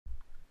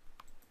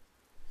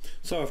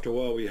So after a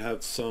while we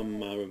have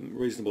some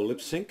reasonable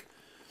lip sync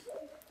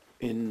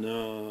in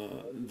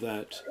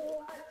that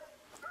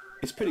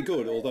it's pretty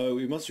good, although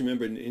we must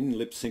remember in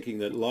lip syncing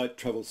that light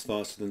travels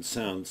faster than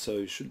sound, so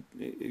you should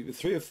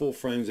 3 or 4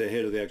 frames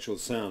ahead of the actual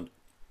sound.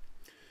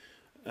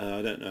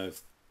 I don't know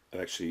if I've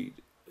actually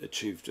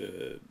achieved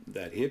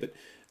that here, but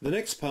the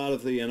next part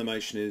of the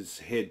animation is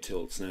head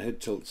tilts. Now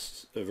head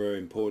tilts are very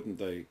important.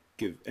 They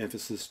give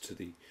emphasis to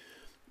the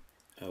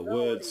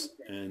words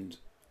and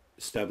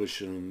establish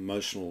an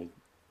emotional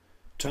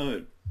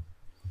tone.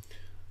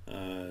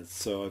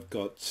 So I've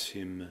got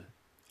him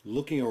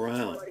looking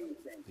around.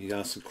 He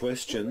asks a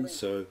question,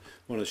 so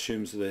one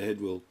assumes that the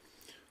head will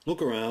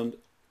look around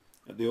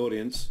at the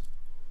audience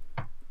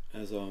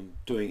as I'm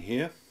doing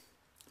here.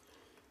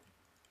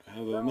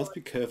 However, we must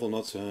be careful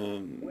not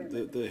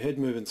to, the head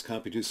movements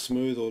can't be too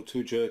smooth or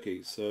too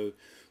jerky, so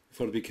we've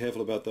got to be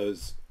careful about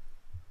those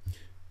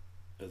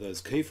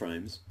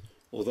keyframes.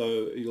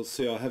 Although you'll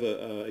see I have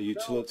a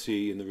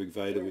utility in the Rig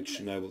Vader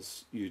which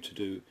enables you to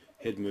do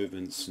head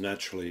movements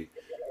naturally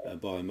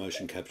by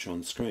motion capture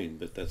on screen,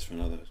 but that's for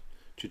another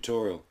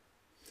tutorial.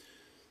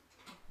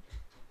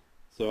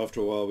 So after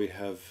a while we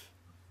have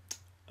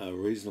a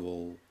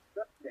reasonable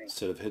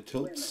set of head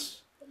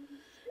tilts,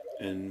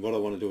 and what I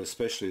want to do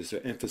especially is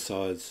to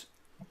emphasize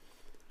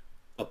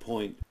a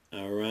point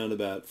around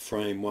about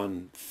frame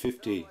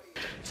 150.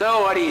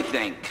 So what do you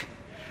think?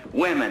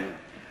 Women,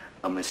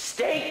 a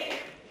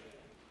mistake?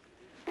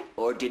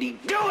 Or did he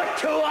do it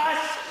to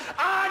us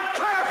on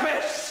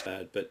purpose?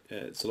 But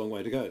it's a long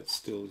way to go.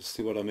 Still,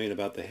 see what I mean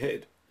about the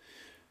head.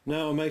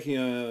 Now I'm making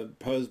a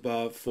pose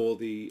bar for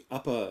the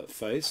upper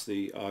face,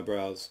 the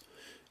eyebrows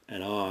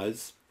and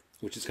eyes,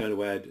 which is going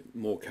to add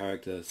more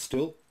character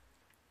still.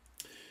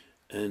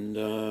 And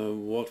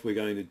what we're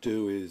going to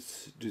do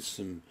is do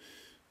some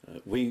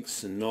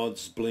winks and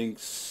nods,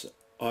 blinks,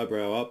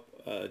 eyebrow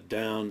up,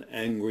 down,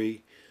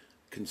 angry,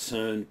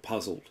 concerned,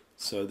 puzzled.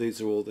 So these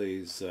are all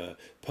these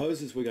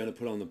poses we're going to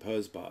put on the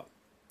pose bar.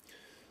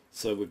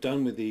 So we've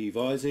done with the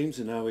visemes,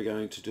 and now we're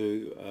going to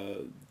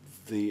do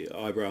the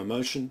eyebrow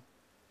motion.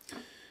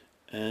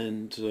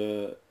 And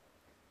there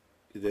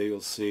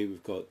you'll see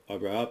we've got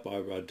eyebrow up,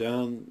 eyebrow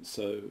down.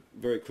 So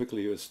very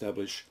quickly you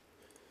establish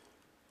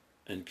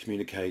and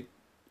communicate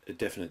a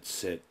definite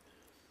set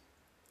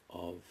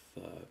of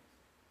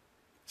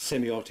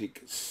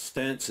semiotic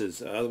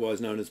stances,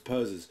 otherwise known as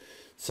poses.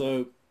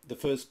 So the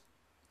first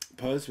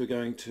pose we're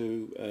going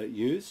to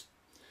use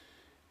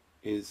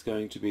is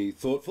going to be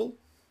thoughtful.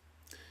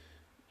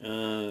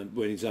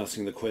 When he's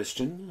asking the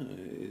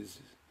question,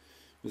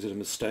 was it a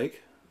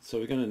mistake? So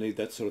we're going to need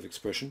that sort of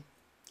expression.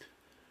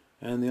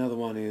 And the other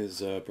one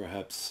is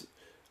perhaps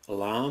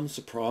alarm,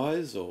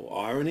 surprise, or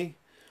irony.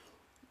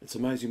 It's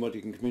amazing what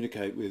you can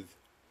communicate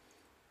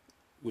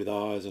with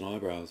eyes and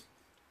eyebrows.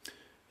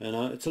 And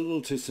it's a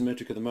little too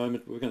symmetric at the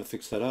moment. We're going to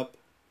fix that up.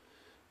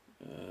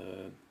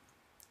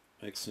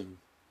 Make some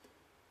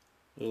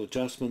little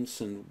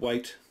adjustments and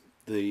weight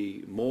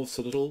the morphs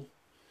a little.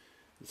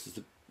 This is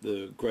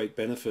the great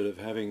benefit of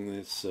having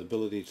this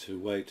ability to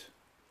weight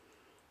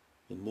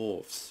the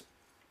morphs.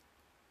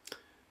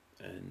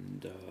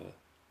 And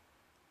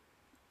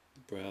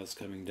brows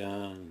coming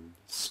down, and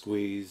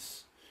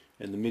squeeze,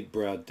 and the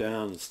mid-brow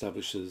down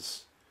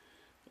establishes,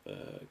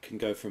 can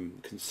go from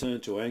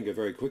concern to anger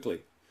very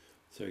quickly.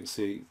 So you can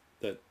see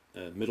that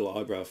middle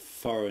eyebrow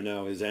furrow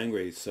now is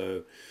angry.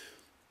 So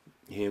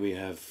here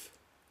we've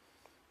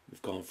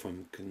gone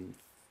from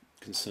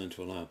concern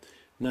to alarm.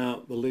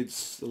 Now the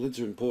lids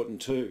are important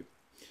too.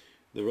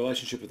 The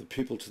relationship of the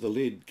pupil to the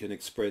lid can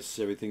express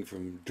everything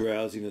from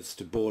drowsiness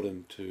to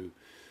boredom to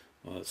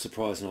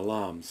surprise and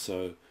alarm.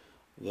 So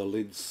the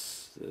lid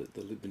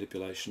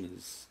manipulation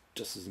is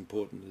just as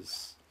important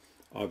as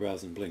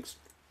eyebrows and blinks.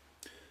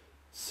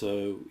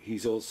 So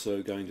he's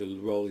also going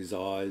to roll his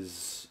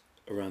eyes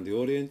around the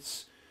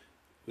audience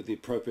with the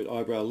appropriate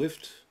eyebrow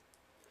lift.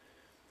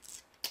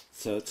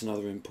 So it's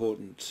another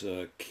important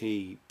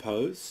key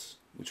pose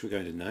which we're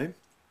going to name.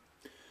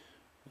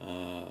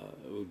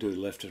 We'll do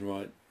left and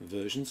right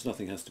versions.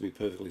 Nothing has to be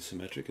perfectly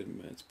symmetric,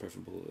 and it's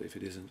preferable if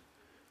it isn't.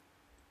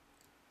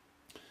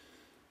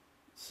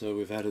 So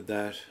we've added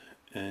that,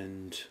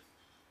 and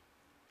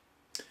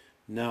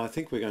now I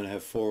think we're going to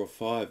have 4 or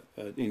 5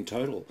 in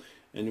total,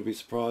 and you'll be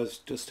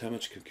surprised just how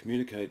much you can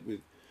communicate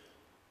with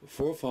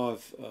 4 or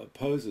 5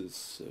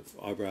 poses of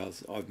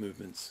eyebrows, eye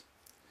movements,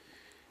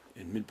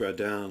 and mid-brow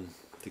down,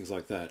 things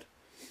like that.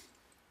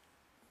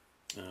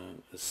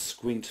 A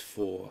squint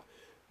for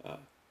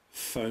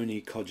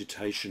phony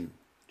cogitation,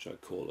 which I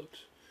call it.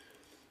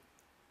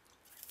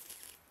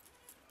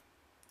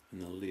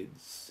 And the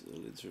lids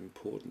are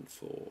important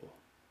for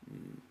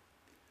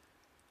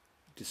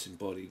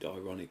disembodied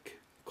ironic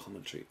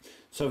commentary.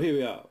 So here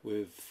we are.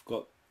 We've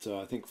got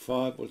I think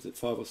 5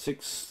 or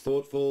 6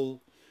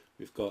 thoughtful.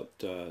 We've got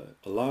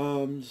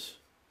alarms.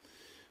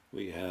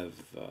 We have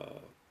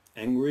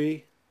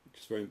angry,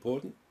 which is very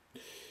important,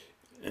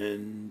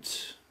 and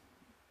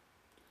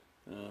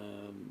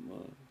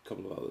well, a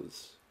couple of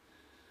others.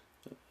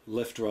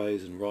 Left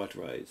raised and right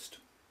raised.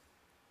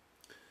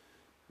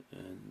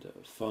 And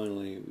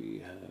finally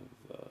we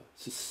have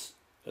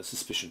a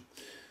suspicion.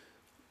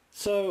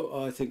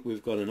 So I think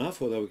we've got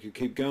enough, although we could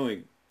keep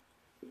going.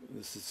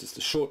 This is just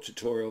a short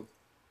tutorial.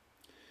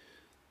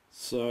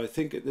 So I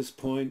think at this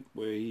point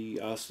where he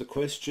asks the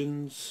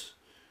questions,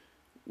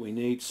 we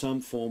need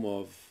some form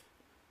of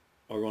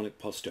ironic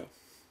posture.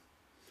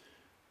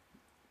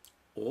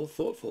 Or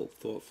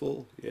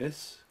thoughtful,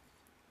 yes.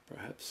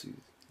 Perhaps he's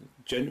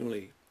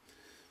genuinely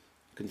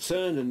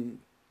concerned and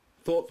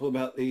thoughtful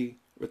about the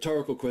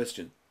rhetorical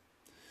question.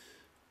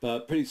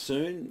 But pretty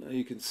soon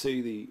you can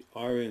see the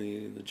irony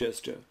in the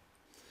gesture.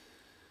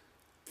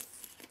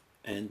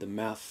 And the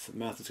mouth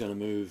is going to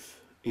move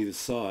either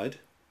side,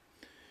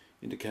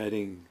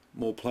 indicating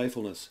more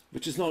playfulness,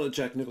 which is not a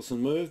Jack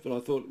Nicholson move, but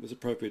I thought it was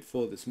appropriate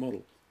for this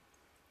model.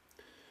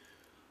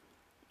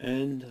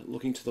 And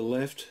looking to the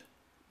left,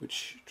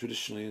 which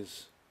traditionally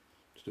is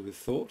to do with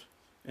thought,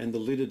 and the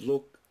lidded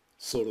look,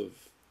 sort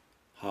of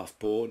half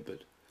bored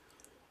but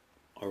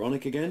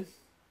ironic again.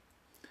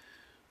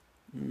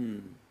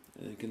 And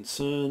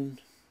concern,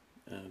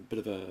 a bit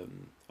of a,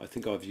 I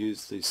think I've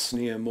used the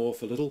sneer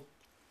morph a little.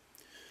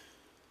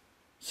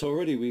 So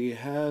already we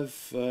have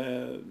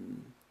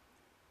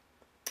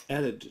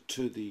added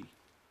to the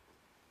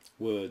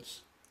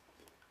words,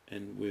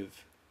 and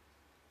we've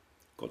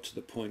got to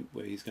the point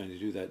where he's going to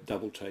do that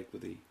double take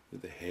with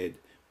the head.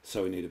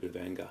 So we need a bit of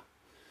anger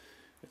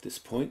at this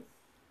point.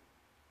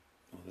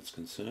 Oh, that's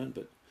concern,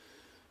 but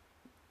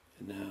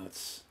now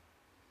it's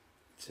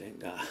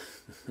anger.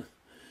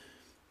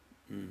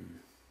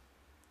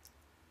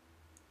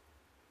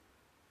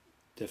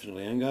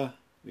 Definitely anger.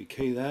 We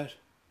key that.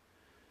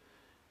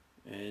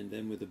 And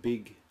then with a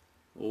big,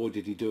 or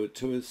did he do it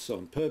to us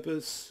on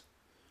purpose?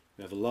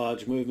 We have a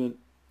large movement,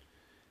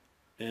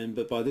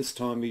 but by this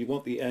time we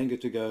want the anger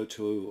to go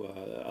to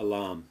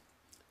alarm.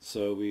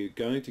 So we're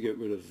going to get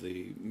rid of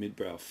the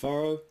mid-brow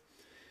furrow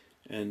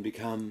and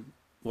become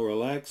more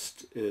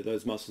relaxed.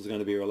 Those muscles are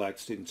going to be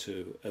relaxed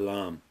into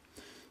alarm.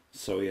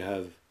 So we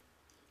have,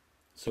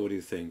 so what do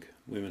you think?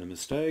 Women a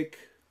mistake?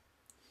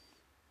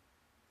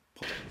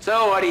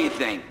 So what do you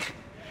think?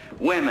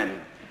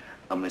 Women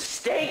a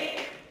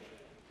mistake?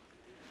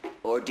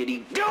 Or did he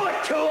do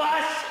it to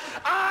us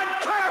on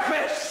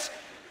purpose?